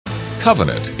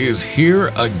Covenant is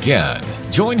here again.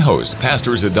 Join host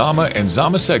Pastors Adama and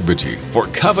Zama Segbaji for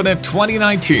Covenant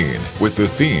 2019 with the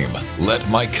theme, Let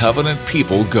My Covenant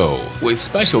People Go, with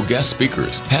special guest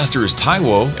speakers, Pastors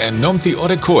Taiwo and Nomthi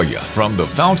Odekoya from the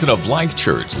Fountain of Life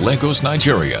Church, Lagos,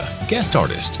 Nigeria. Guest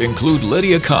artists include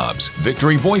Lydia Cobbs,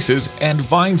 Victory Voices, and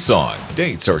Vine Song.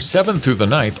 Dates are 7th through the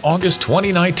 9th, August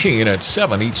 2019 at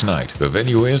 7 each night. The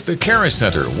venue is the Caris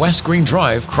Center, West Green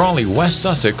Drive, Crawley, West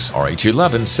Sussex,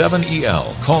 RH11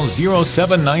 7EL. Call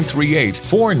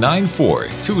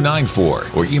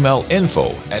 07938-494-294 or email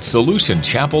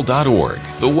info@solutionchapel.org.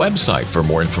 The website for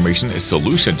more information is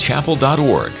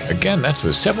solutionchapel.org. Again, that's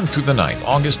the 7th through the 9th,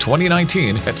 August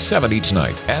 2019 at 7 each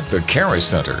night at the Caris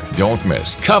Center. Don't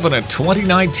miss Covenant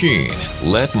 2019.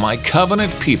 Let my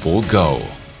covenant people go.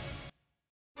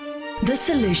 The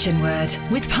Solution Word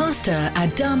with Pastor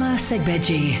Adama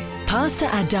Segbeji. Pastor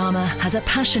Adama has a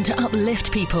passion to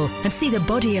uplift people and see the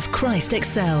body of Christ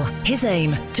excel. His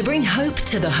aim, to bring hope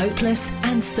to the hopeless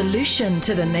and solution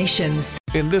to the nations.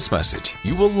 In this message,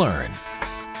 you will learn.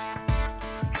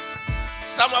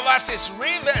 Some of us is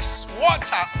rivers,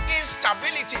 water,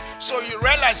 instability. So you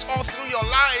realize all through your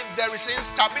life there is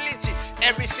instability.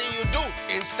 Everything you do,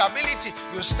 instability.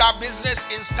 You start business,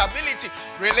 instability.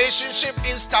 Relationship,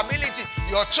 instability.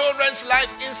 Your children's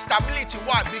life, instability.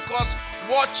 Why? Because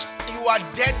what you are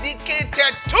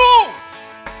dedicated to.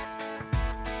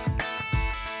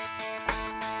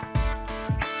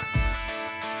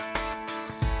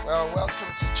 Well,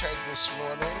 welcome to church this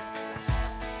morning.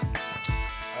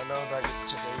 I know that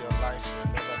today your life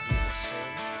will never be the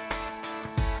same.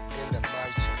 In the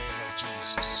mighty name of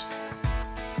Jesus.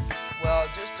 Well,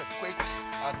 just a quick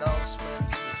announcement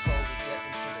before we get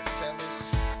into the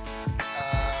service.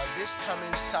 This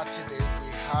coming Saturday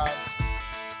we have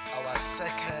our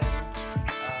second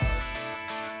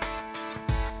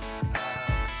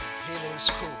healing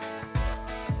school.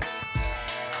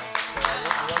 So we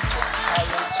want to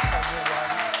encourage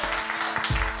everyone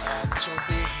to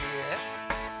be here.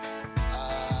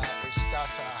 It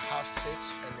starts at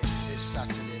 6:30 and it's this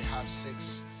Saturday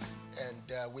 6:30.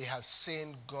 And we have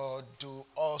seen God do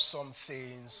awesome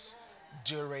things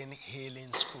during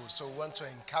healing school. So we want to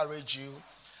encourage you.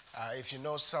 If you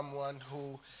know someone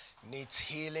who needs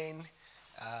healing,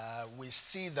 we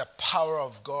see the power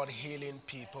of God healing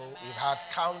people. We've had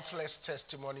countless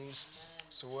testimonies.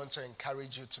 So we want to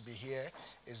encourage you to be here.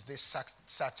 It's this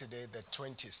Saturday, the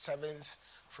 27th,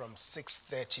 from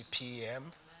 6:30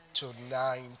 p.m. to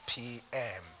 9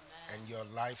 p.m. And your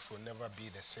life will never be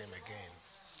the same again.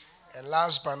 And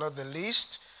last but not the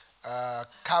least,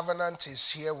 Covenant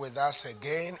is here with us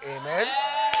again. Amen.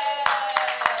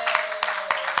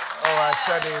 Oh, I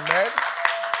said amen.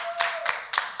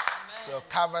 So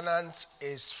Covenant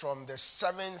is from the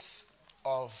 7th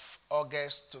of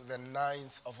August to the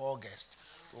 9th of August.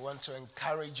 We want to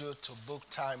encourage you to book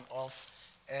time off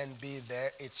and be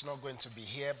there. It's not going to be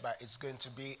here, but it's going to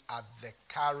be at the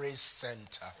Caris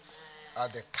Center.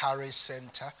 At the Caris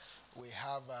Center, we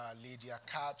have Lydia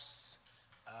Caps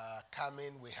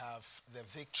coming. We have the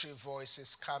Victory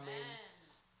Voices coming.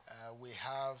 We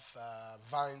have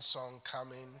Vine Song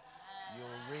coming.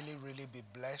 You'll really, really be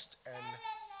blessed.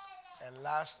 And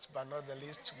last but not the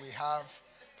least, we have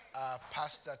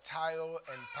Pastor Tayo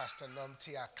and Pastor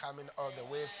Nomthi are coming all the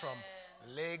way from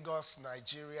Lagos,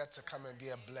 Nigeria to come and be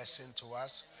a blessing to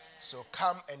us. So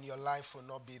come and your life will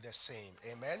not be the same.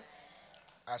 Amen.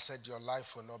 I said your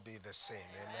life will not be the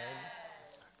same. Amen.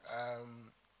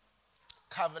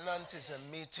 Covenant is a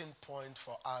meeting point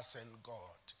for us and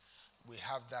God. We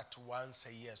have that once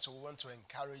a year. So we want to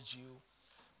encourage you.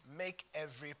 Make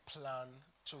every plan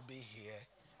to be here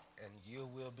and you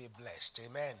will be blessed.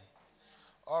 Amen.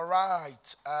 All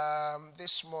right.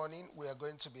 This morning we are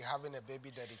going to be having a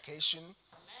baby dedication.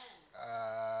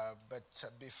 But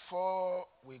before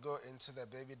we go into the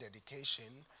baby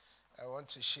dedication, I want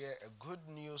to share a good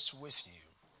news with you.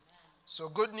 So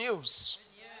good news.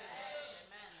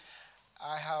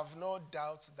 I have no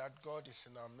doubt that God is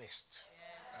in our midst.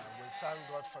 We thank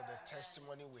God for the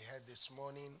testimony we had this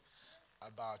morning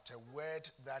about a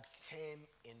word that came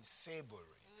in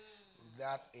February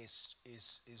that is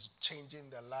changing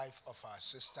the life of our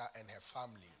sister and her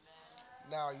family.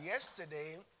 Now,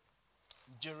 yesterday,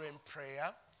 during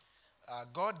prayer,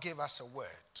 God gave us a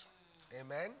word.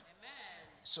 Amen?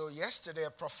 So yesterday, a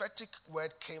prophetic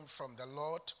word came from the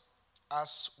Lord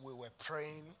as we were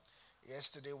praying.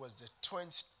 Yesterday was the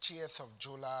 20th of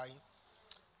July.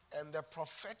 And the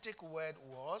prophetic word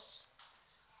was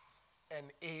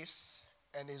and is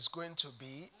going to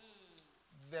be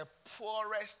the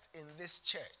poorest in this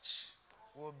church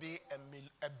will be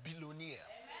a billionaire.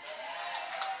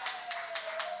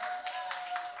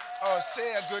 Oh,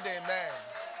 say a good amen.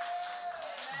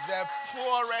 The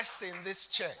poorest in this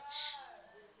church.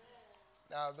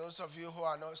 Now, those of you who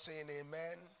are not saying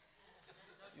amen,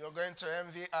 you're going to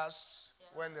envy us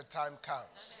when the time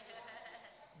comes.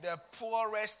 The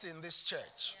poorest in this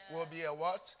church will be a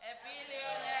what? A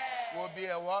billionaire. Will be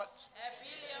a what? A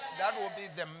billionaire. That will be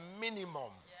the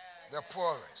minimum, the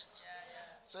poorest.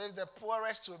 So if the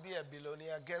poorest will be a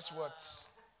billionaire, guess what?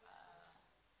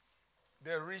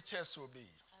 The richest will be.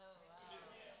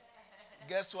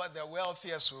 Guess what? The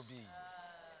wealthiest will be.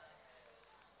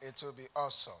 It will be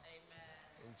awesome.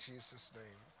 Amen. In Jesus'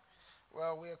 name.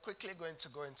 Well, we are quickly going to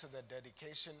go into the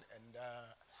dedication, and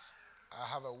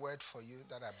I have a word for you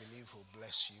that I believe will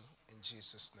bless you in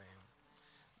Jesus' name.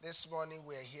 This morning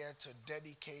we are here to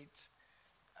dedicate.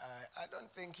 I don't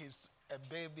think he's a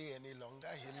baby any longer.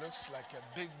 He looks like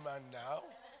a big man now.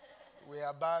 We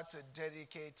are about to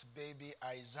dedicate baby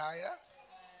Isaiah.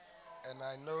 And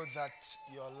I know that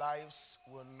your lives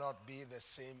will not be the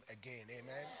same again.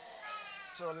 Amen.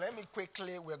 So let me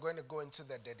quickly, we're going to go into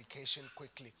the dedication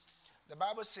quickly. The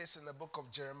Bible says in the book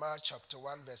of Jeremiah chapter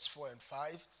 1 verse 4 and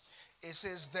 5, it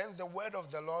says, "Then the word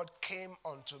of the Lord came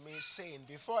unto me, saying,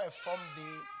 Before I formed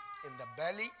thee in the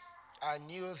belly, I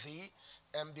knew thee,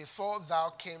 and before thou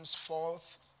camest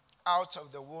forth out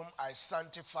of the womb, I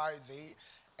sanctified thee,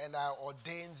 and I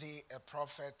ordained thee a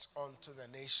prophet unto the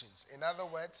nations." In other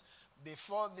words,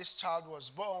 before this child was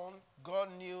born,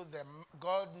 God knew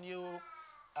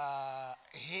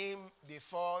him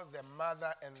before the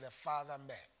mother and the father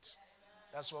met.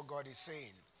 That's what God is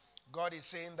saying. God is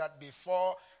saying that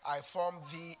before I formed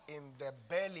thee in the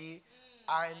belly,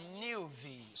 I knew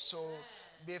thee. So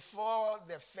before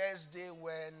the first day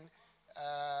when,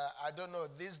 I don't know,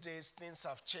 these days things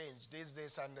have changed. These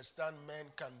days I understand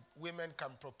women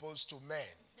can propose to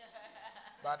men.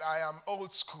 But I am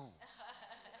old school.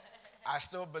 I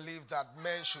still believe that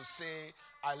men should say,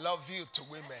 "I love you" to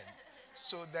women.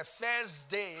 So the first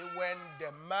day when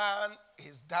the man,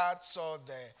 his dad saw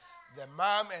the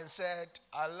mom and said,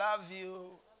 "I love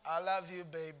you,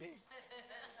 baby."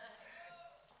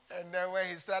 And then when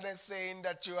he started saying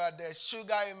that you are the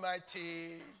sugar in my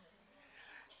tea,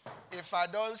 if I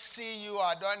don't see you,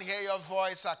 I don't hear your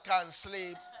voice, I can't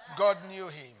sleep. God knew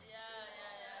him.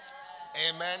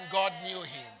 Amen. God knew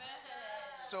him.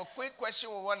 So quick question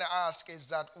we want to ask is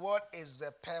that what is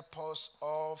the purpose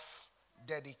of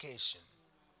dedication?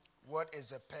 What is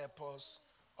the purpose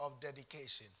of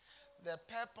dedication? The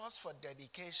purpose for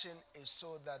dedication is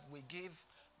so that we give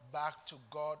back to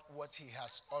God what he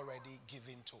has already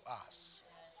given to us.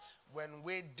 When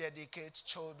we dedicate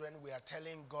children, we are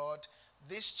telling God,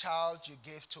 this child you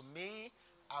gave to me,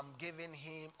 I'm giving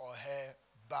him or her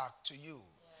back to you.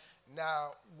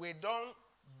 Now, we don't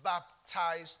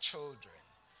baptize children.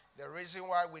 The reason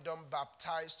why we don't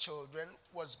baptize children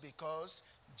was because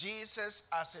Jesus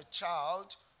as a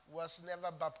child was never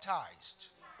baptized.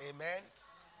 Amen.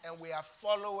 And we are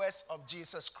followers of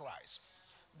Jesus Christ.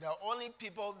 The only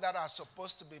people that are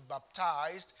supposed to be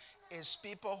baptized is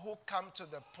people who come to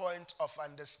the point of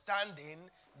understanding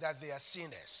that they are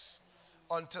sinners.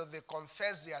 Until they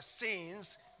confess their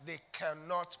sins, they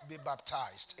cannot be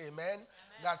baptized. Amen.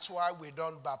 That's why we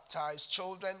don't baptize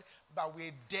children, but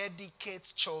we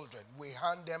dedicate children. We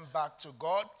hand them back to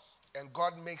God, and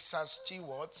God makes us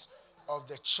stewards of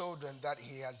the children that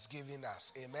he has given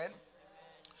us. Amen.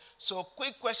 So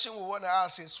quick question we want to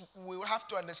ask is, we have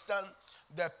to understand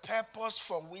the purpose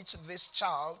for which this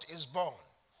child is born.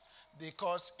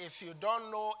 Because if you don't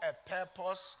know a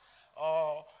purpose,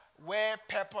 or where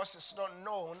purpose is not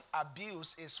known,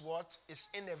 abuse is what is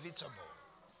inevitable.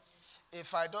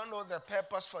 If I don't know the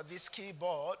purpose for this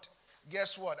keyboard,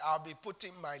 guess what? I'll be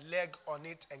putting my leg on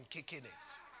it and kicking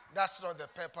it. That's not the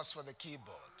purpose for the keyboard.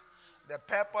 The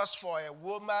purpose for a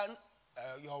woman,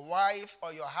 your wife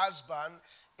or your husband,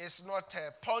 is not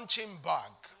a punching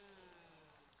bag.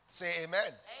 Say amen.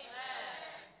 Amen.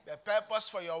 The purpose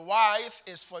for your wife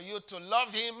is for you to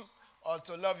love him or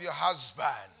to love your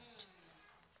husband.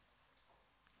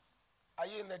 Are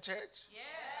you in the church? Yes.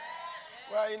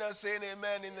 Why are you not saying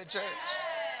amen in the church?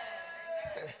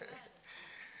 Yes.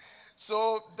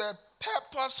 So the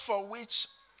purpose for which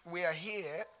we are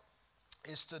here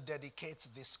is to dedicate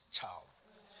this child.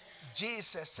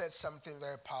 Jesus said something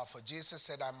very powerful. Jesus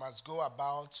said, "I must go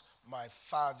about my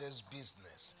Father's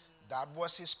business." That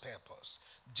was his purpose.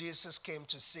 Jesus came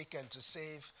to seek and to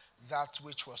save that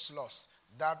which was lost.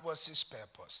 That was his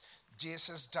purpose.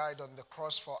 Jesus died on the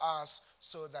cross for us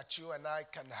so that you and I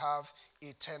can have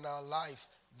eternal life.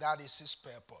 That is his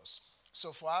purpose.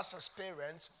 So for us as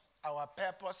parents, our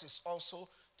purpose is also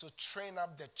to train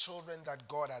up the children that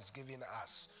God has given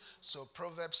us. So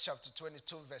Proverbs chapter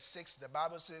 22 verse 6, the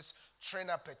Bible says, train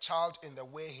up a child in the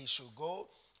way he should go,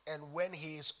 and when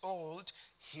he is old,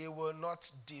 he will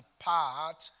not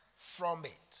depart from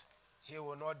it. He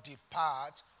will not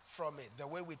depart from it. The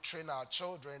way we train our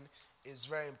children is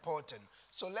very important.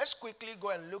 So let's quickly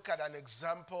go and look at an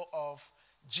example of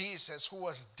Jesus, who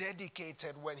was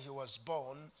dedicated when he was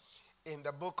born, in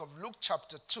the book of Luke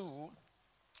chapter 2,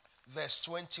 verse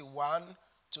 21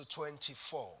 to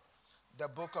 24. The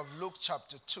book of Luke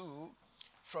chapter 2,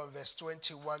 from verse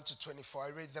 21 to 24. I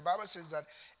read, the Bible says that,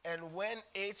 and when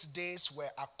 8 days were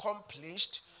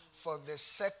accomplished for the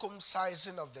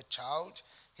circumcision of the child,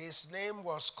 his name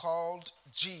was called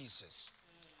Jesus,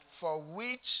 for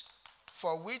which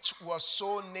was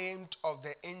so named of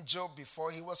the angel before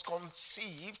he was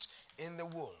conceived in the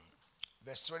womb.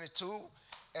 Verse 22,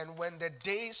 and when the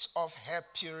days of her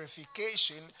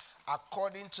purification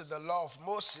according to the law of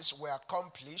Moses were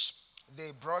accomplished,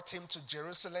 they brought him to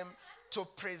Jerusalem to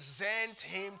present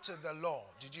him to the Lord.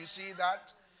 Did you see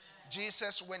that?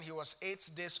 Jesus, when he was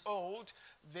 8 days old,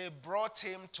 they brought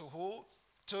him to who?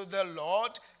 To the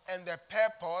Lord, and the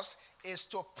purpose is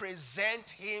to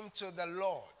present him to the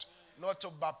Lord, not to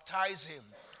baptize him.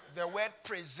 The word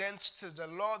present to the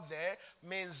Lord there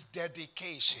means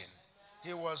dedication.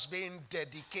 He was being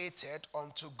dedicated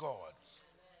unto God.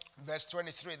 Verse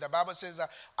 23, the Bible says that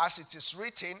as it is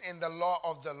written in the law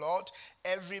of the Lord,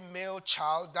 every male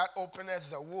child that openeth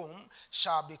the womb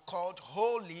shall be called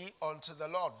holy unto the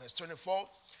Lord. Verse 24,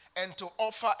 and to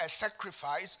offer a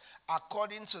sacrifice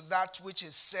according to that which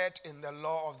is said in the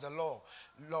law of the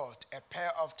Lord, a pair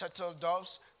of turtle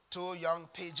doves, 2 young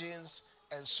pigeons,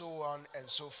 and so on and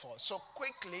so forth. So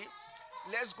quickly,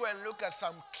 let's go and look at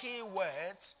some key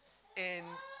words in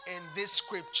this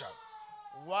scripture.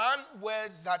 One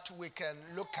word that we can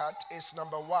look at is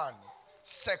number 1,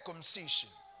 circumcision.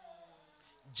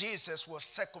 Jesus was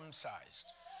circumcised.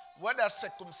 What does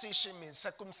circumcision mean?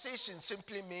 Circumcision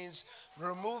simply means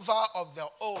removal of the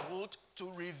old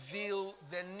to reveal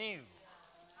the new.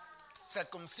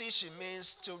 Circumcision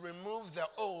means to remove the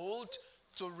old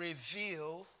to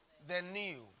reveal the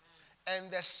new. And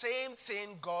the same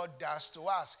thing God does to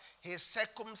us. He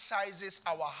circumcises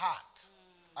our heart.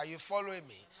 Are you following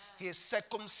me? He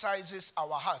circumcises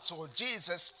our heart. So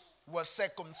Jesus was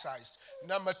circumcised.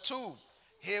 Number 2,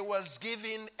 he was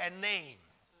given a name.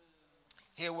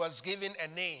 He was given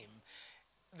a name.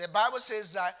 The Bible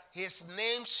says that his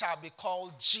name shall be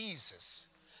called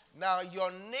Jesus. Now,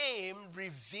 your name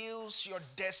reveals your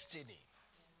destiny.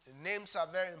 The names are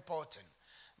very important.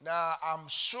 Now, I'm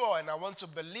sure and I want to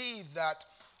believe that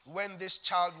when this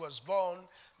child was born,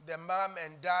 the mom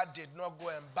and dad did not go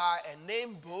and buy a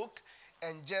name book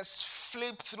and just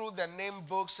flip through the name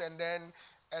books and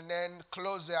then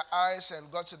close their eyes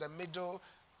and go to the middle,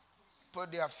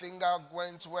 put their finger,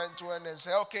 went, and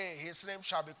say, okay, his name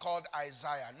shall be called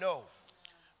Isaiah. No,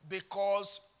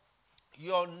 because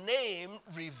your name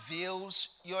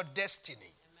reveals your destiny.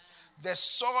 Amen. The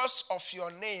source of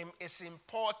your name is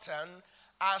important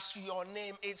as your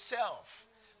name itself.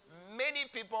 Many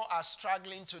people are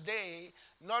struggling today,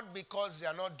 not because they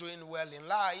are not doing well in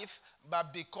life,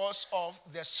 but because of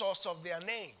the source of their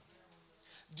name.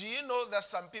 Do you know that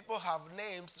some people have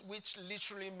names which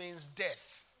literally means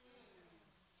death?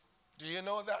 Do you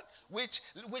know that?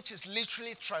 Which is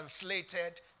literally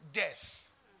translated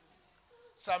death.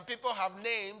 Some people have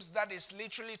names that is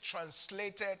literally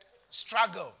translated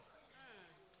struggle.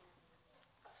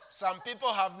 Some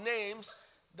people have names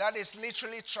that is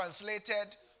literally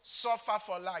translated suffer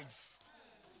for life.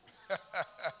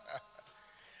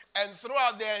 And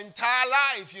throughout their entire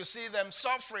life, you see them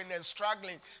suffering and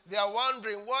struggling. They are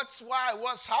wondering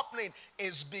what's happening.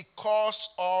 Is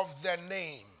because of the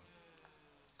name.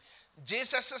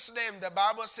 Jesus' name, the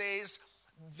Bible says,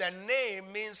 the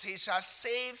name means he shall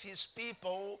save his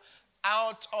people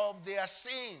out of their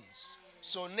sins.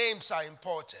 So names are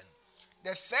important.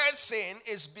 The third thing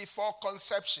is before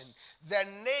conception. The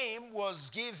name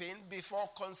was given before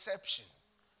conception.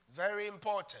 Very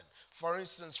important. For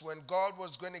instance, when God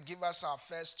was going to give us our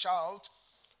first child,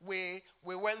 we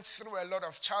went through a lot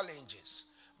of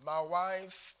challenges. My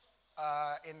wife,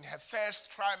 in her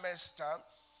first trimester,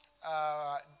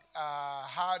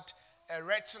 had a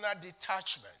retinal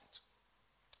detachment.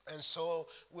 And so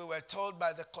we were told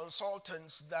by the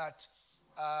consultants that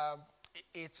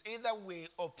it's either we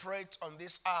operate on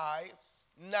this eye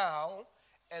now,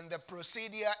 and the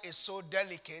procedure is so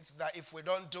delicate that if we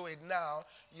don't do it now,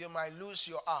 you might lose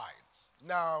your eye.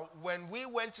 Now, when we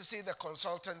went to see the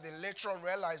consultant, they later on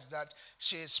realized that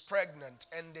she is pregnant.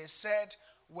 And they said,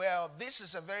 Well, this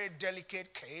is a very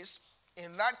delicate case.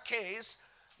 In that case,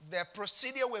 the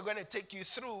procedure we're going to take you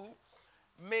through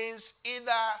means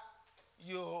either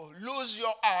you lose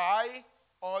your eye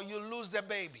or you lose the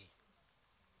baby.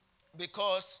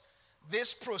 Because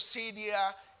this procedure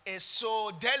is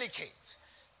so delicate.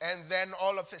 And then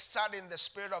all of a sudden, the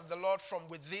Spirit of the Lord from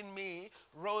within me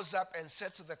rose up and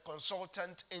said to the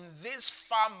consultant, in this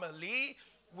family,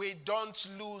 we don't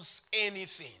lose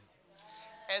anything.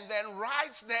 And then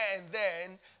right there and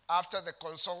then, after the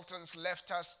consultants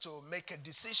left us to make a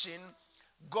decision,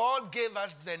 God gave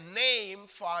us the name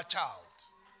for our child.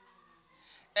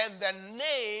 And the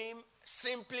name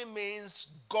simply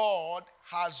means God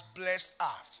has blessed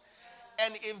us.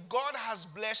 And if God has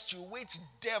blessed you, which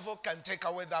devil can take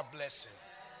away that blessing?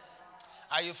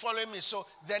 Are you following me? So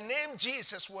the name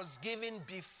Jesus was given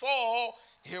before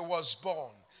he was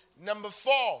born. Number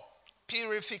 4,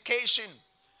 purification.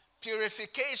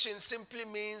 Purification simply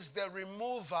means the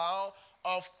removal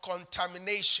of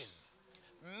contamination.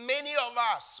 Many of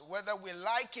us, whether we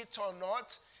like it or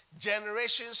not,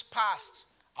 generations past,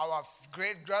 our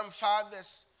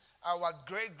great-grandfathers, our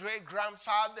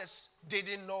great-great-grandfathers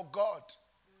didn't know God.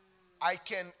 I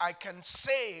can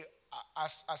say,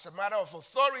 as a matter of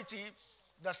authority,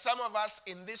 that some of us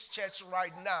in this church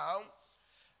right now,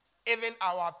 even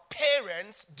our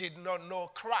parents did not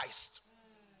know Christ.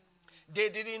 They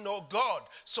didn't know God.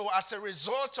 So as a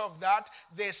result of that,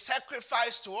 they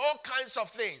sacrificed to all kinds of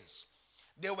things.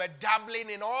 They were dabbling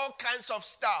in all kinds of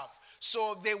stuff.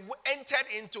 So they entered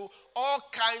into all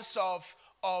kinds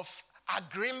of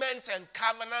agreement and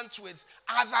covenants with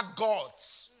other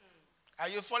gods. Are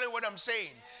you following what I'm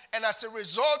saying? And as a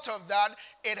result of that,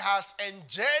 it has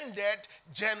engendered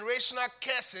generational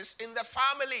curses in the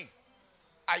family.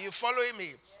 Are you following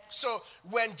me? So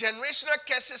when generational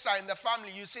curses are in the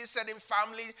family, you see certain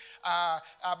families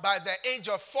by the age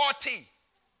of 40,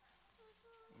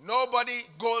 nobody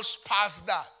goes past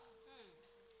that.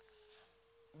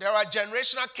 There are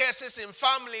generational curses in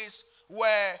families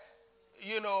where,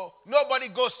 nobody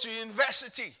goes to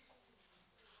university.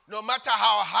 No matter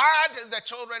how hard the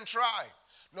children try,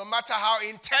 no matter how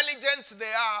intelligent they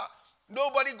are,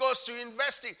 nobody goes to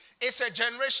university. It's a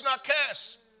generational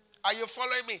curse. Are you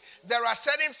following me? There are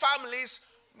certain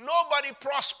families, nobody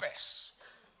prospers.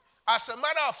 As a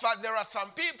matter of fact, there are some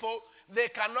people, they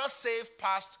cannot save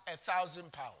past £1,000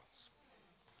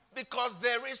 because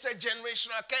there is a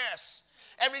generational curse.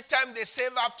 Every time they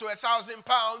save up to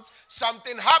 £1,000,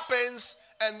 something happens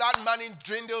and that money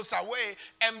dwindles away.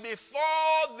 And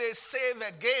before they save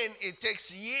again, it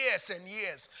takes years and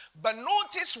years. But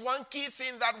notice one key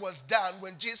thing that was done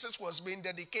when Jesus was being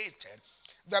dedicated.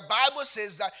 The Bible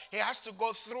says that he has to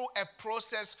go through a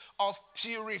process of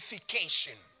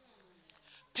purification.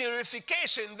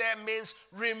 Purification there means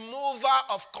removal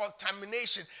of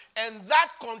contamination. And that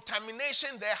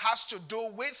contamination there has to do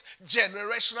with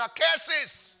generational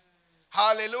curses.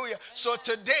 Hallelujah. So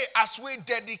today, as we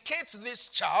dedicate this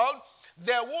child,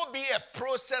 there will be a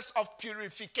process of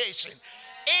purification.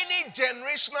 Any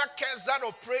generational curse that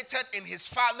operated in his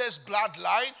father's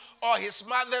bloodline or his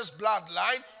mother's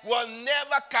bloodline will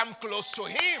never come close to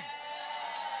him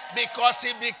because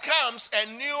he becomes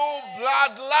a new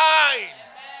bloodline.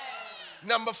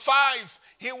 Number 5,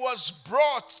 he was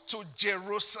brought to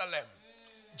Jerusalem.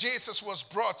 Jesus was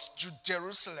brought to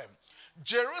Jerusalem.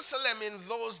 Jerusalem in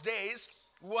those days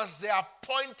was the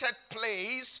appointed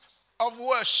place of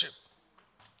worship.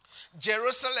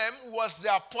 Jerusalem was the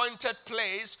appointed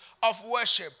place of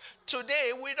worship.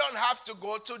 Today, we don't have to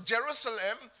go to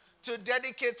Jerusalem to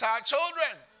dedicate our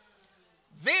children.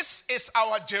 This is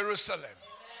our Jerusalem.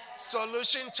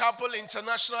 Solution Chapel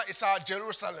International is our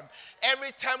Jerusalem.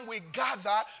 Every time we gather,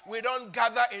 we don't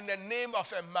gather in the name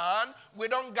of a man. We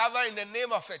don't gather in the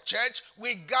name of a church.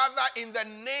 We gather in the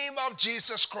name of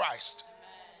Jesus Christ.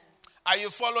 Are you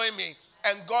following me?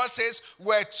 And God says,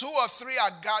 where 2 or 3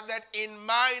 are gathered in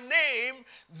my name,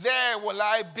 there will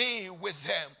I be with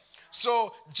them. So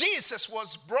Jesus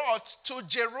was brought to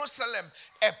Jerusalem,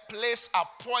 a place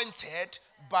appointed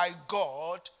by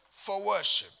God for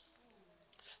worship.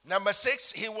 Number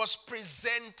 6, he was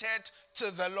presented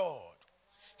to the Lord.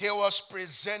 He was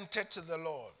presented to the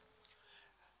Lord.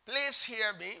 Please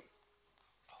hear me.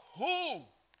 Who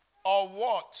or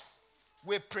what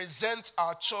we present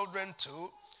our children to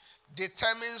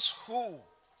determines who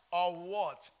or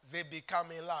what they become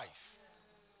in life.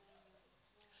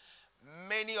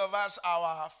 Many of us,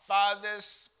 our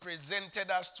fathers presented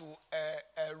us to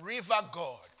a river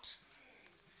god,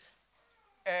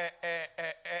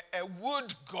 a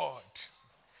wood god.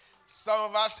 Some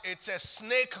of us, it's a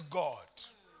snake god.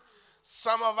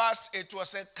 Some of us, it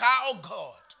was a cow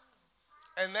god.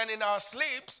 And then in our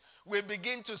sleeps, we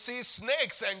begin to see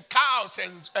snakes and cows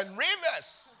and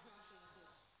rivers.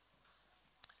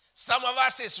 Some of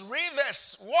us is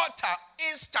rivers, water,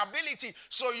 instability.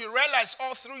 So you realize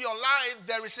all through your life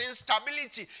there is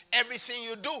instability. Everything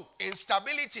you do,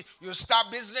 instability. You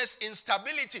start business,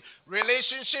 instability.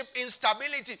 Relationship,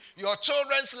 instability. Your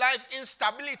children's life,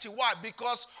 instability. Why?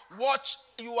 Because what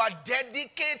you are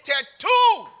dedicated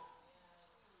to,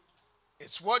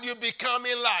 it's what you become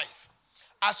in life.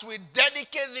 As we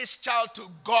dedicate this child to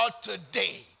God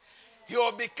today, he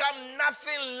will become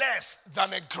nothing less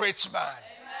than a great man.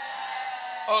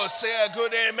 Oh, say a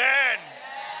good amen.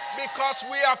 Because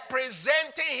we are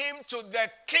presenting him to the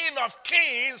King of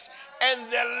Kings and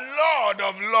the Lord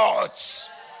of Lords.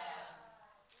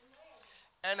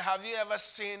 And have you ever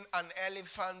seen an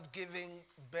elephant giving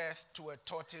birth to a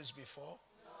tortoise before?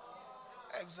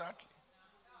 No. Exactly.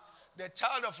 The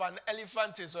child of an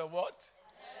elephant is a what?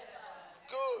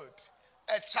 Good.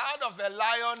 A child of a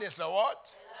lion is a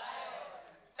what?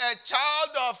 A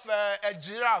child of a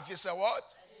giraffe is a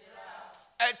what?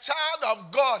 A child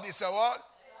of God is a what?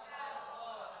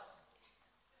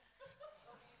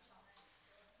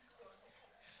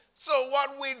 So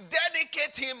what we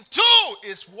dedicate him to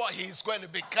is what he's going to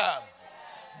become.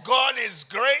 God is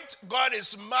great. God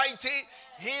is mighty.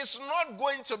 He's not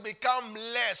going to become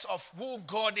less of who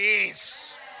God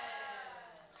is.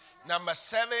 Number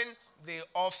 7, they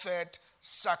offered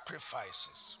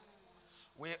sacrifices.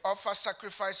 We offer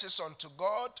sacrifices unto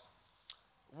God.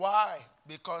 Why?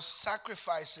 Because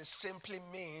sacrifices simply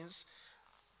means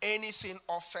anything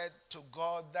offered to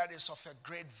God that is of a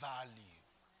great value.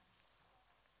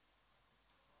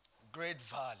 Great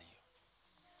value.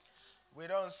 We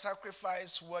don't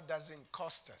sacrifice what doesn't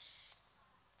cost us.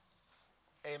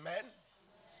 Amen?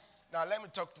 Now let me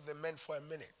talk to the men for a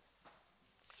minute.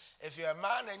 If you're a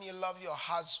man and you love your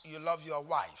husband, you love your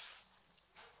wife,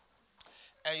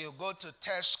 and you go to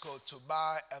Tesco to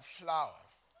buy a flower,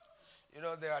 you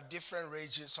know there are different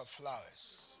ranges of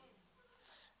flowers.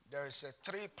 There is a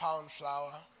 3-pound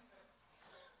flower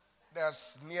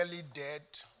that's nearly dead.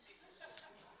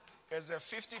 There's a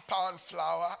 50-pound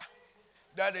flower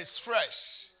that is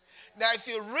fresh. Now, if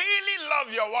you really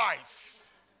love your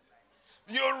wife,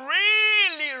 you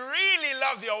really, really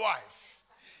love your wife,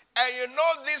 and you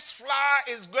know this flower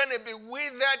is going to be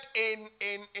withered in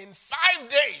 5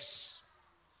 days,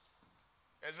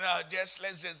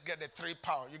 let's just get a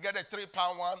 3-pound. You get a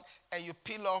 3-pound one, and you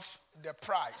peel off the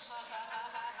price.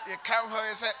 You come home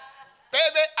and say,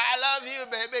 baby, I love you,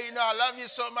 baby. You know, I love you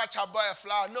so much, I bought a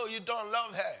flower. No, you don't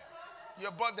love her. You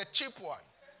bought the cheap one.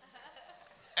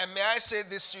 And may I say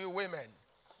this to you women,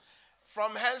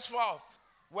 from henceforth,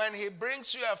 when he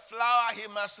brings you a flower, he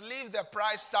must leave the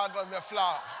price tag on the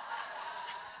flower.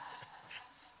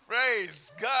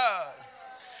 Praise God.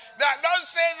 Now, don't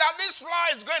say that this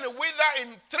flower is going to wither in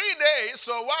 3 days,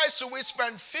 so why should we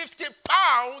spend 50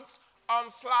 pounds on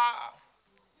flour?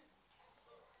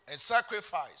 A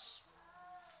sacrifice.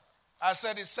 I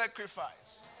said it's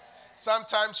sacrifice.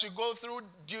 Sometimes you go through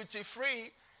duty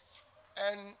free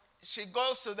and she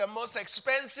goes to the most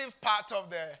expensive part of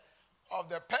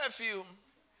the perfume,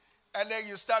 and then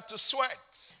you start to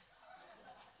sweat.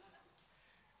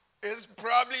 It's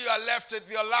probably you are left with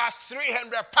your last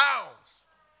 300 pounds.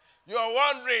 You're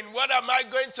wondering, what am I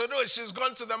going to do? She's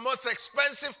gone to the most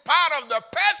expensive part of the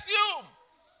perfume.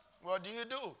 What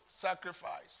do?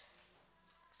 Sacrifice.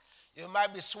 You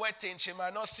might be sweating. She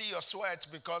might not see your sweat,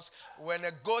 because when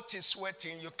a goat is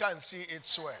sweating, you can't see its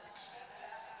sweat.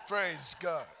 Praise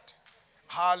God.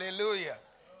 Hallelujah.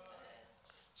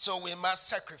 So we must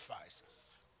sacrifice.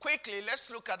 Quickly,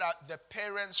 let's look at the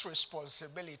parents'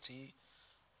 responsibility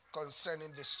concerning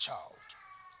this child.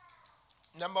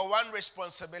 Number 1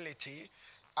 responsibility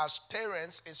as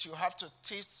parents is you have to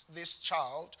teach this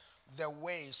child the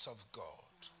ways of God.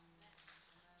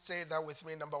 Say that with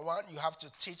me. Number 1, you have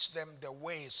to teach them the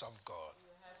ways of God.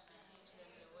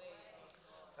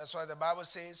 That's why the Bible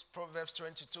says, Proverbs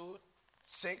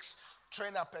 22:6,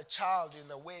 train up a child in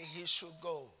the way he should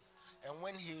go, and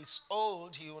when he is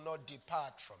old, he will not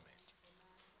depart from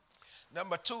it.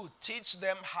 Number 2, teach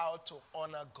them how to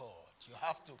honor God. You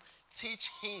have to teach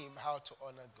him how to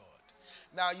honor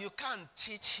God. Now, you can't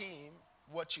teach him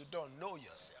what you don't know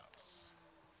yourselves.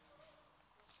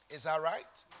 Is that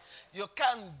right? You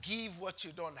can't give what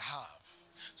you don't have.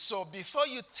 So before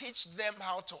you teach them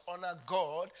how to honor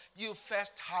God, you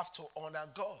first have to honor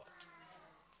God.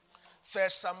 1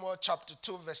 Samuel chapter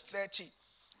 2 verse 30,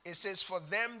 it says, for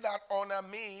them that honor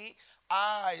me,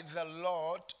 I, the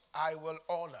Lord, I will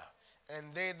honor,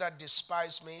 and they that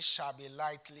despise me shall be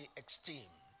lightly esteemed.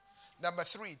 Number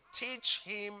 3, teach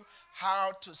him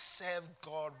how to serve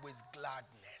God with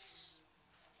gladness.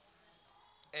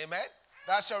 Amen?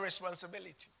 That's your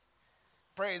responsibility.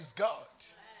 Praise God.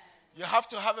 You have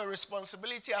to have a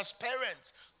responsibility as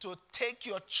parents to take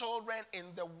your children in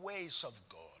the ways of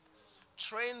God.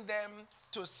 Train them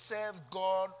to serve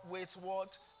God with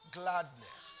what?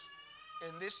 Gladness.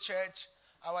 In this church,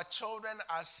 our children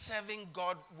are serving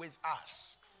God with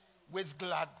us, with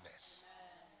gladness.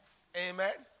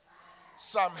 Amen?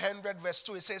 Psalm 100 verse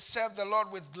 2, it says, serve the Lord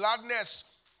with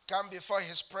gladness, come before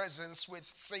his presence with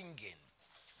singing.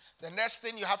 The next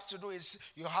thing you have to do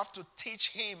is you have to teach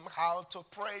him how to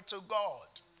pray to God.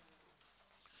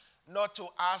 Not to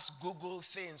ask Google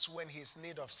things when he's in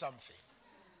need of something.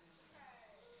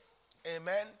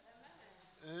 Amen?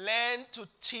 Learn to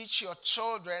teach your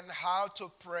children how to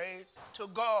pray to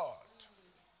God.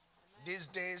 These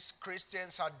days,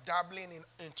 Christians are dabbling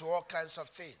into all kinds of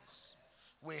things.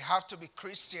 We have to be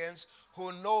Christians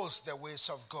who knows the ways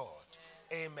of God.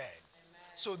 Amen.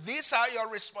 So these are your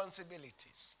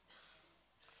responsibilities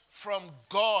from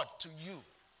God to you.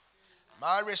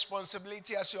 My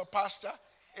responsibility as your pastor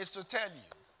is to tell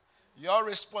you. Your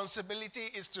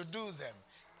responsibility is to do them.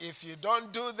 If you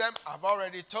don't do them, I've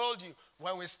already told you.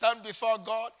 When we stand before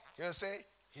God, he'll say,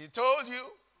 he told you.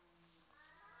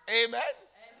 Amen? Amen.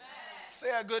 Say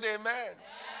a good amen. Amen.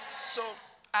 So,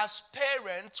 as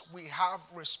parents, we have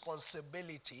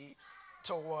responsibility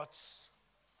towards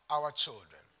our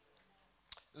children.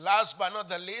 Last but not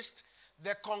the least,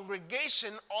 the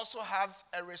congregation also have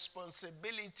a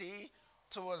responsibility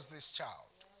towards this child.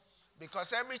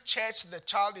 Because every church the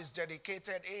child is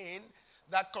dedicated in,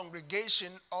 that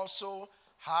congregation also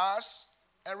has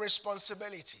a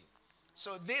responsibility.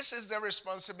 So this is the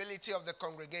responsibility of the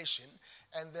congregation.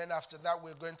 And then after that,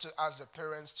 we're going to ask the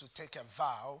parents to take a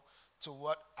vow to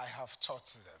what I have taught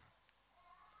them.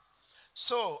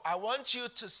 So I want you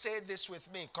to say this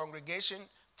with me, congregation,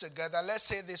 together. Let's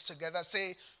say this together.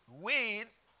 Say, we,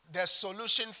 the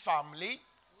Solution family,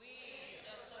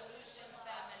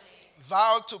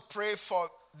 vow to pray for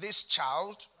this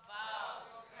child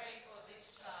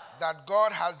that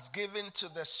God has given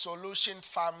to the Solution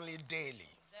family daily.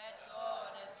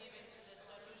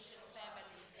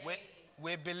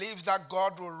 We believe that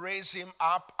God will raise him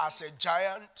up as a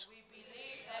giant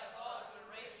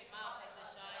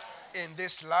in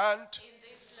this land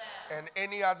and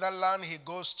any other land he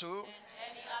goes to,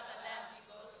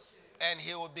 and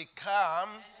he will become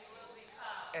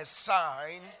a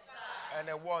sign and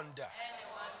a wonder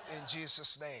in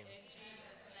Jesus' name.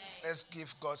 Let's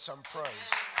give God some praise.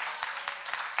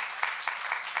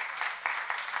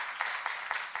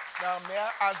 Now, may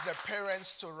I ask the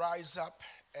parents to rise up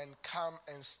and come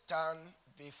and stand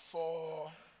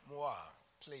before moi,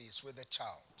 please, with the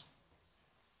child.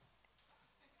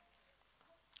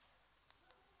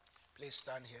 Please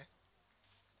stand here.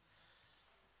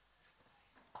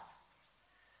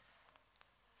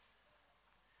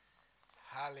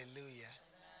 Hallelujah.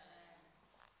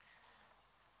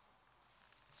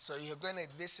 So you're going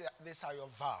to, these are your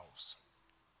vows.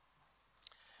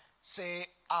 Say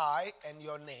I and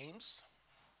your names.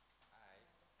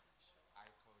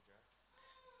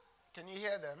 Can you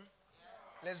hear them?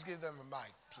 Let's give them a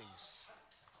mic, please.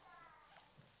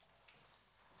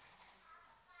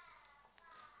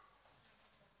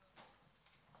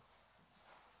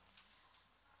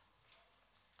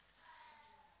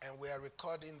 And we are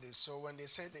recording this, so when they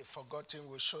say they've forgotten,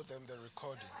 we'll show them the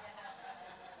recording.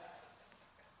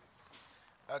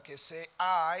 Okay, say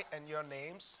I and your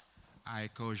names. I,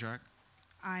 Kojak.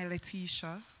 I,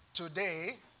 Letitia.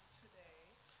 Today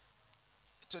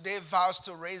vows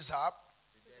to raise up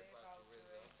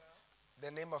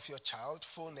the name of your child,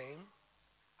 full name,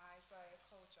 Isaiah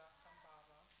Kojak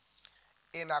Kambaba.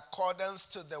 in accordance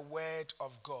to the word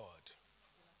of God.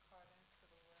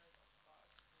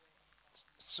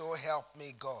 So help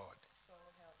me God. So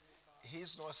help me God.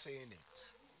 He's not saying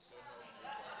it.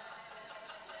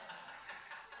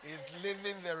 He's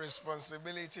leaving the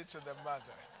responsibility to the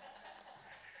mother.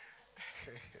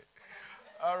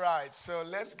 All right, so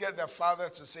let's get the father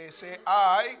to say,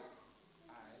 I,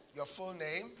 your full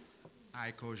name.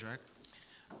 I, Kojak.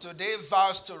 Today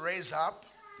vows to raise up.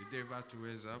 Today vow to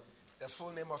raise up. The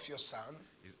full name of your son.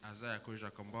 Is Isaiah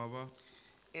Kojak Kambaba.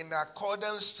 In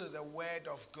accordance to the word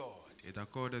of God. In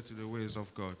accordance to the ways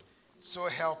of God. So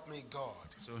help me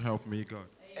God. So help me God.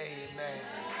 Amen.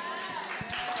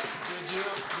 Did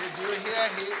you hear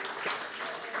him?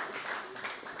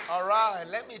 All right,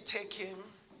 let me take him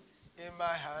in my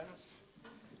hands.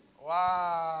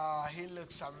 Wow, he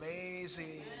looks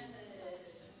amazing.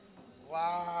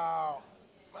 Wow.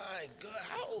 My God,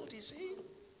 how old is he?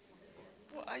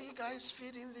 What are you guys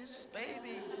feeding this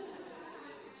baby?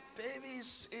 This baby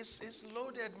is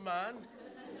loaded, man.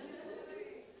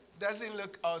 Doesn't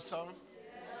look awesome?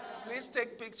 Please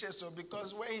take pictures, so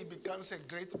because when he becomes a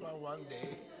great man one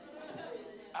day,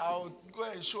 I'll go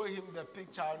and show him the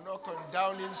picture. I'll knock on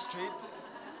Downing Street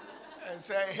and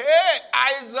say, hey,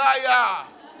 Isaiah,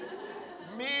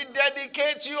 me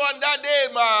dedicate you on that day,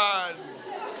 man.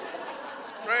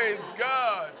 Praise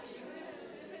God.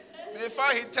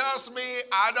 Before he tells me,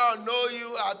 I don't know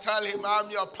you, I tell him, I'm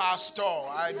your pastor.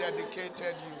 I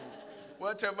dedicated you.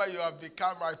 Whatever you have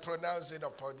become, I pronounce it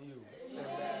upon you. Amen.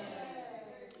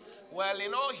 Well,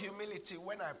 in all humility,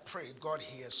 when I pray, God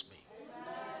hears me.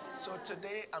 So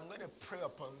today, I'm going to pray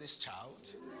upon this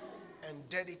child and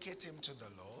dedicate him to the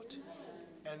Lord.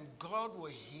 And God will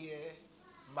hear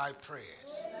my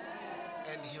prayers.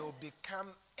 And he'll become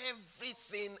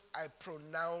everything I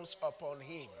pronounce upon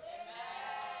him.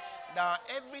 Now,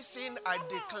 everything I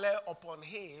declare upon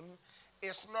him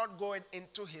is not going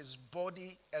into his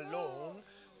body alone,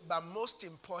 but most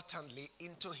importantly,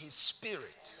 into his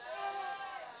spirit.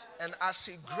 And as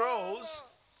he grows,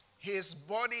 his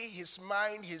body, his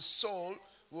mind, his soul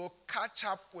will catch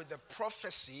up with the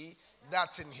prophecy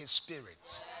that's in his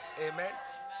spirit. Amen.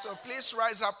 So please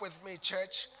rise up with me,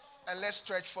 church, and let's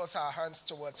stretch forth our hands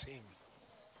towards him.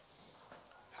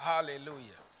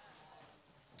 Hallelujah.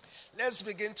 Let's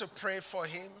begin to pray for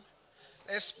him.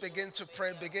 Let's begin to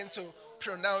pray. Begin to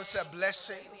pronounce a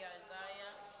blessing.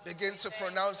 Begin to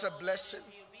pronounce a blessing.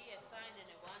 You be a sign and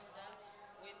a wonder.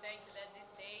 We thank you that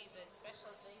this day is a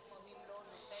special day for him, Lord.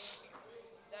 We thank you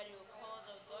that you will cause,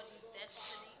 oh God, his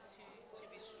destiny to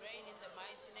be straight in the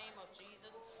mighty name of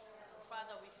Jesus.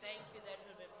 Father, we thank you that he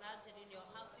will be planted in your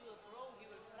house. He will grow, he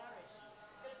will flourish.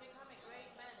 He will become a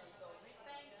great man, oh God. We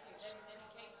thank you that he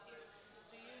dedicates you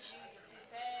to you, Jesus. We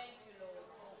thank you, Lord,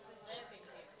 for preserving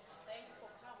him. Thank you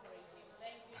for covering him.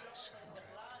 Thank you, Lord, for the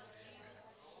blood of Jesus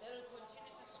that will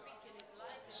continue to speak in his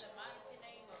life in the mighty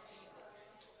name of Jesus.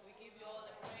 We give you all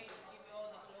the praise. We give you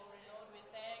all the glory, Lord. We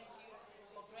thank you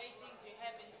for great things you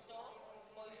have in store.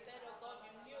 For you said, oh God,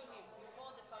 you knew him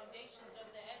before the foundations of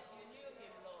the earth. You knew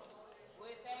him, Lord.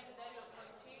 We thank you that you'll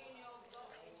continue, oh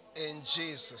God. In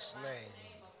Jesus' name.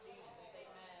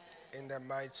 In the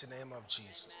mighty name of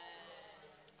Jesus.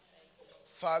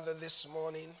 Father, this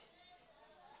morning,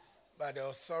 by the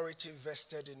authority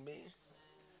vested in me,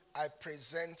 I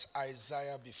present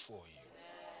Isaiah before you.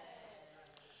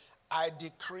 I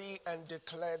decree and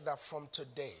declare that from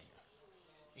today,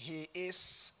 he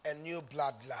is a new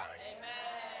bloodline.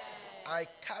 I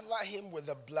cover him with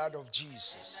the blood of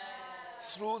Jesus.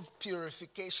 Through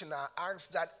purification, I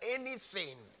ask that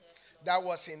anything that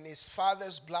was in his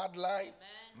father's bloodline,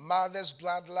 mother's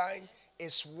bloodline,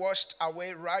 is washed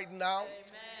away right now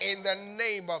in the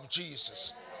name of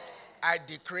Jesus. I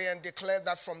decree and declare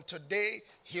that from today,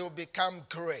 he'll become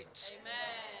great.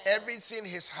 Everything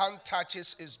his hand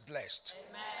touches is blessed.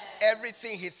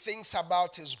 Everything he thinks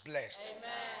about is blessed.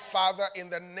 Father, in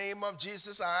the name of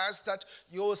Jesus, I ask that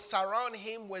you will surround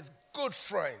him with good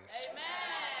friends.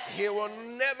 He will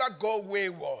never go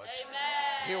wayward.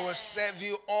 He will serve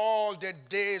you all the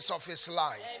days of his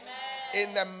life.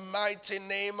 In the mighty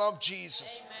name of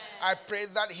Jesus, I pray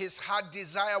that his heart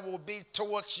desire will be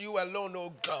towards you alone,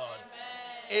 oh God.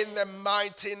 In the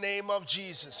mighty name of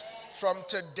Jesus, from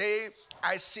today,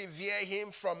 I sever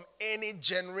him from any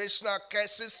generational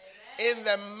curses in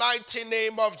the mighty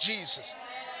name of Jesus.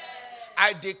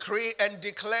 I decree and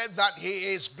declare that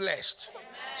he is blessed.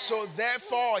 So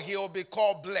therefore, he will be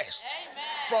called blessed.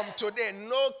 From today,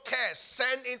 no curse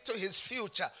sent into his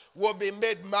future will be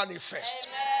made manifest.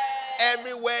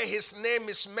 Everywhere his name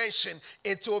is mentioned,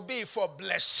 it will be for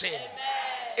blessing.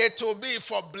 It will be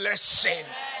for blessing.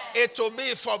 It will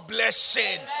be for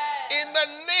blessing. In the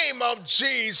name of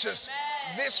Jesus,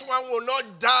 this one will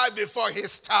not die before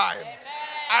his time.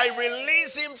 I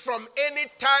release him from any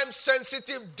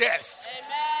time-sensitive death.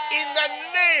 In the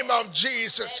name of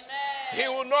Jesus, he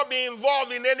will not be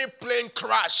involved in any plane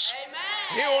crash.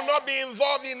 He will not be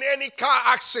involved in any car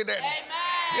accident.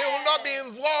 He will not be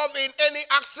involved in any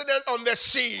accident on the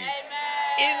sea.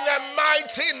 In the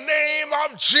mighty name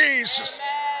of Jesus,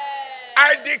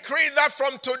 I decree that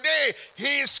from today,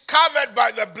 he is covered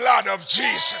by the blood of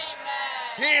Jesus.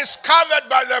 He is covered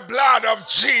by the blood of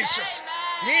Jesus.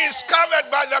 He is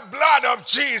covered by the blood of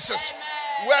Jesus.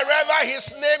 Wherever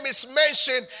his name is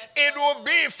mentioned, it will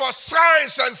be for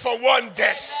signs and for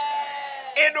wonders.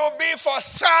 It will be for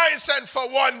signs and for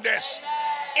wonders.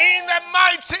 In the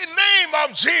mighty name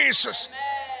of Jesus,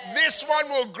 this one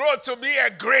will grow to be a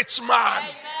great man.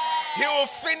 He will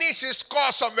finish his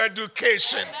course of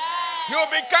education. He'll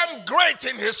become great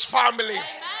in his family.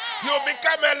 He'll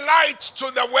become a light to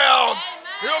the world.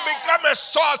 He'll become a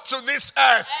salt to this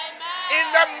earth.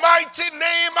 In the mighty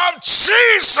name of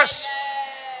Jesus.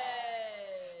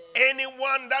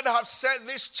 Anyone that have said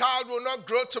this child will not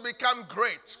grow to become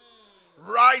great,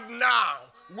 right now,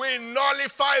 we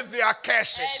nullify their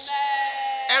curses.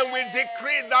 And we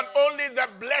decree that only the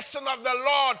blessing of the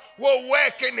Lord will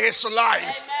work in his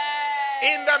life.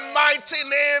 In the mighty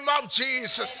name of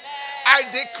Jesus, I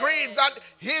decree that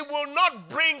he will not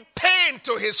bring pain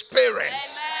to his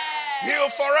parents. He will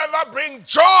forever bring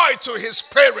joy to his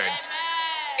parents.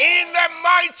 In the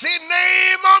mighty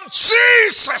name of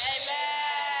Jesus.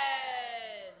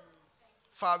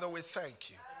 Father, we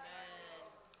thank you.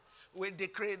 We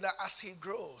decree that as he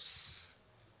grows,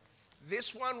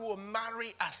 this one will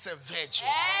marry as a virgin.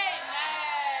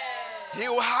 He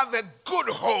will have a good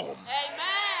home.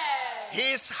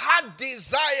 His heart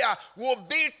desire will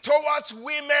be towards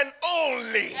women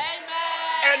only.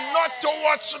 And not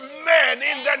towards men,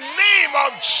 in the name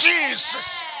of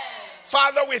Jesus.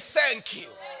 Father, we thank you.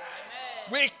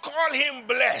 We call him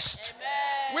blessed.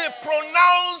 We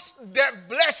pronounce the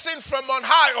blessing from on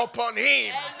high upon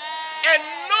him. And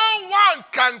no one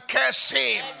can curse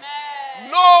him.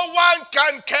 No one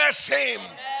can curse him.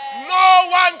 No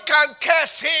one can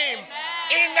curse him.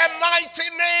 In the mighty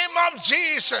name of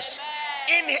Jesus.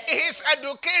 In his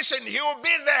education, he will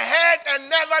be the head and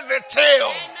never the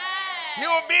tail. He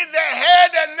will be the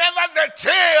head and never the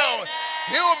tail.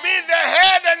 He will be the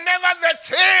head and never the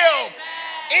tail.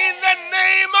 In the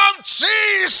name of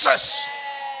Jesus.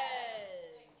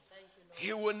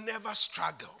 He will never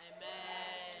struggle.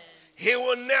 He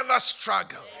will never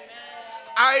struggle.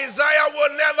 Isaiah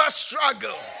will never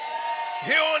struggle.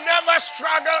 He will never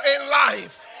struggle in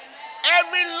life.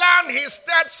 Every land he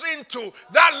steps into,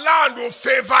 that land will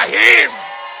favor him.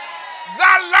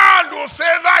 That land will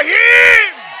favor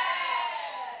him.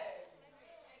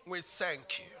 We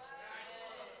thank you.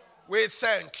 We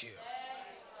thank you.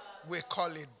 We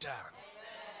call it done.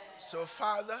 So,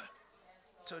 Father,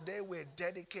 today we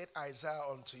dedicate Isaiah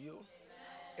unto you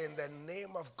in the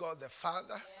name of God the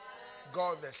Father,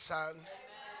 God the Son,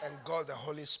 and God the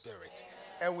Holy Spirit.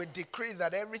 And we decree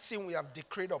that everything we have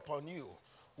decreed upon you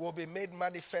will be made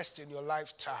manifest in your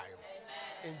lifetime.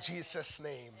 In Jesus'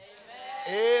 name.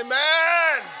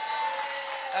 Amen.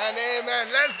 And amen.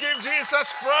 Let's give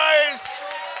Jesus praise.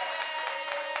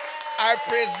 I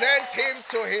present him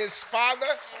to his Father.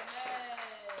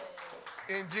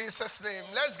 In Jesus' name.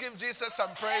 Let's give Jesus some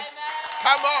praise.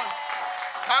 Come on.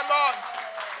 Come on.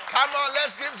 Come on.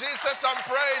 Let's give Jesus some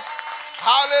praise.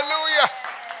 Hallelujah.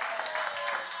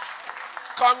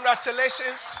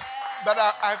 Congratulations. But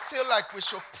I feel like we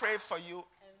should pray for you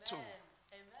too.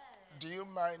 Do you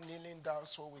mind kneeling down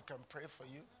so we can pray for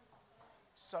you?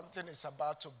 Something is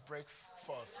about to break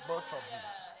forth. Both of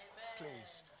you.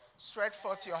 Please. Stretch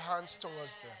forth your hands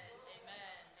towards them.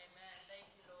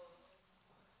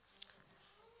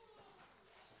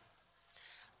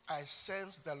 I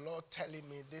sense the Lord telling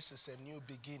me this is a new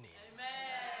beginning.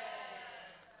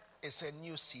 It's a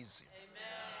new season.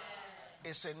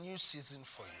 It's a new season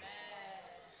for you.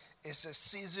 It's a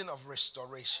season of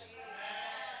restoration.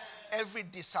 Every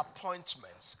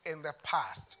disappointment in the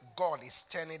past, God is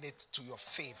turning it to your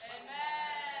favor.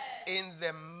 In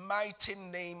the mighty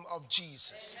name of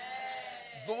Jesus.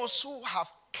 Those who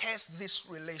have cursed this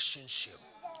relationship,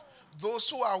 those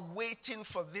who are waiting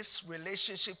for this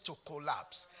relationship to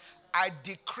collapse, I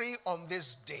decree on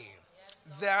this day,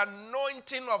 the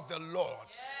anointing of the Lord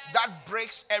that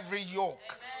breaks every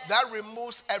yoke, that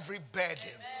removes every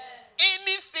burden.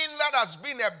 Anything that has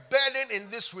been a burden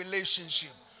in this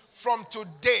relationship, from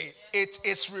today it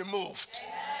is removed.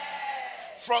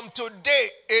 From today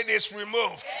it is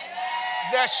removed.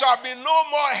 There shall be no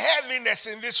more heaviness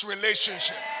in this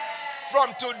relationship.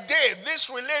 From today, this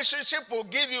relationship will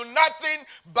give you nothing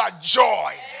but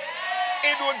joy.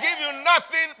 It will give you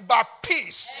nothing but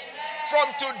peace. From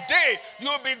today,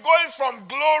 you'll be going from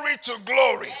glory to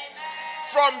glory.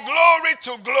 From glory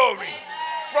to glory.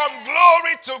 From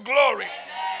glory to glory.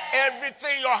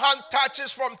 Everything your hand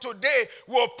touches from today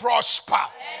will prosper.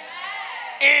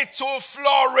 It will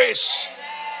flourish.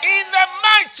 In the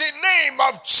mighty name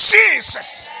of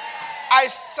Jesus, I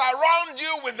surround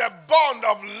you with the bond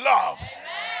of love.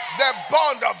 The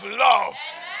bond of love.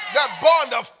 The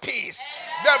bond of peace.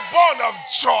 The bond of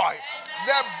joy.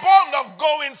 The bond of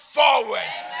going forward.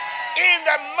 In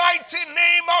the mighty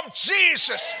name of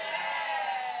Jesus,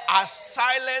 I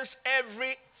silence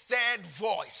every third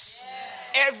voice,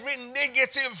 every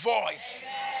negative voice,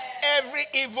 every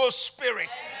evil spirit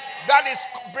that is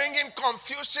bringing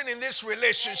confusion in this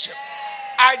relationship.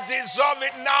 I dissolve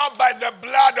it now by the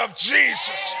blood of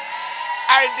Jesus.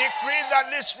 I decree that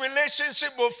this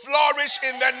relationship will flourish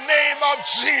in the name of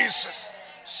Jesus.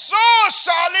 So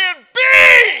shall it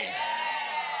be.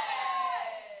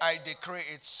 I decree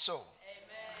it so.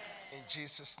 In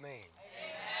Jesus' name.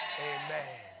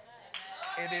 Amen.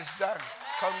 It is done.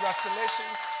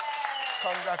 Congratulations.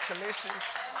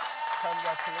 Congratulations.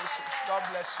 Congratulations. God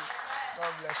bless you.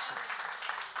 God bless you.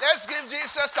 Let's give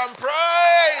Jesus some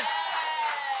praise.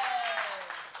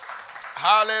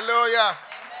 Hallelujah.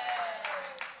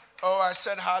 Oh, I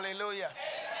said hallelujah.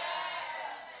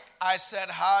 I said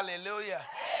hallelujah.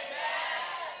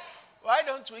 Why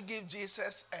don't we give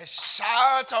Jesus a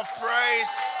shout of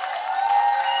praise?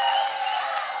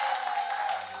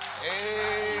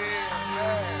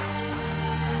 Amen.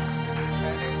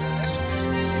 And amen. Let's please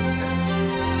be seated.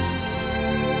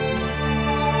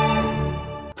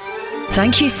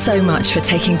 Thank you so much for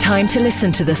taking time to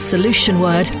listen to the Solution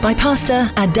Word by Pastor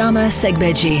Adama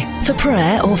Segbeji. For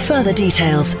prayer or further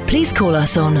details, please call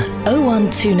us on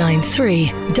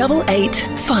 01293 88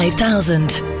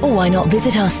 5000. Or why not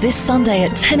visit us this Sunday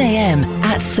at 10 a.m.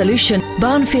 at Solution,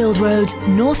 Barnfield Road,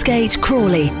 Northgate,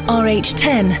 Crawley,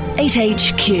 RH10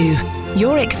 8HQ.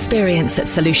 Your experience at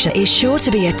Solution is sure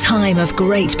to be a time of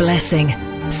great blessing.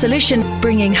 Solution,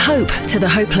 bringing hope to the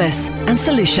hopeless and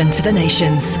solution to the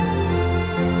nations.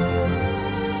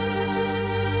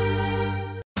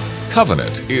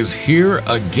 Covenant is here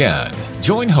again.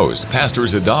 Join host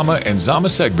Pastors Adama and Zama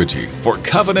Segbeji for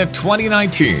Covenant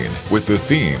 2019 with the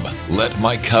theme, Let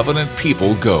My Covenant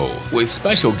People Go, with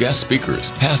special guest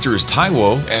speakers, Pastors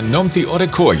Taiwo and Nomthi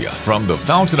Odekoya from the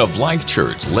Fountain of Life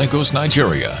Church, Lagos,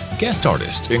 Nigeria. Guest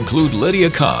artists include Lydia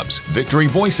Cobbs, Victory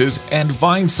Voices, and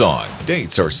Vine Song.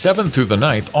 Dates are 7th through the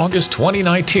 9th, August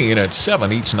 2019 at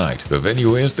 7 each night. The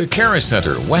venue is the Caris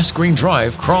Center, West Green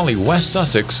Drive, Crawley, West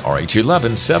Sussex,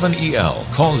 RH11 7EL.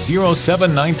 Call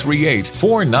 07938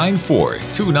 494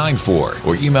 294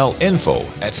 or email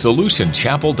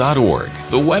info@solutionchapel.org.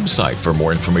 The website for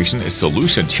more information is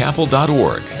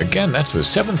solutionchapel.org. Again, that's the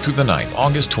 7th through the 9th,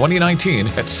 August 2019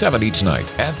 at 7 each night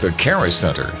at the Caris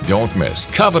Center. Don't miss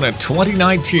Covenant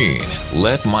 2019.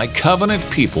 Let my covenant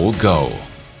people go.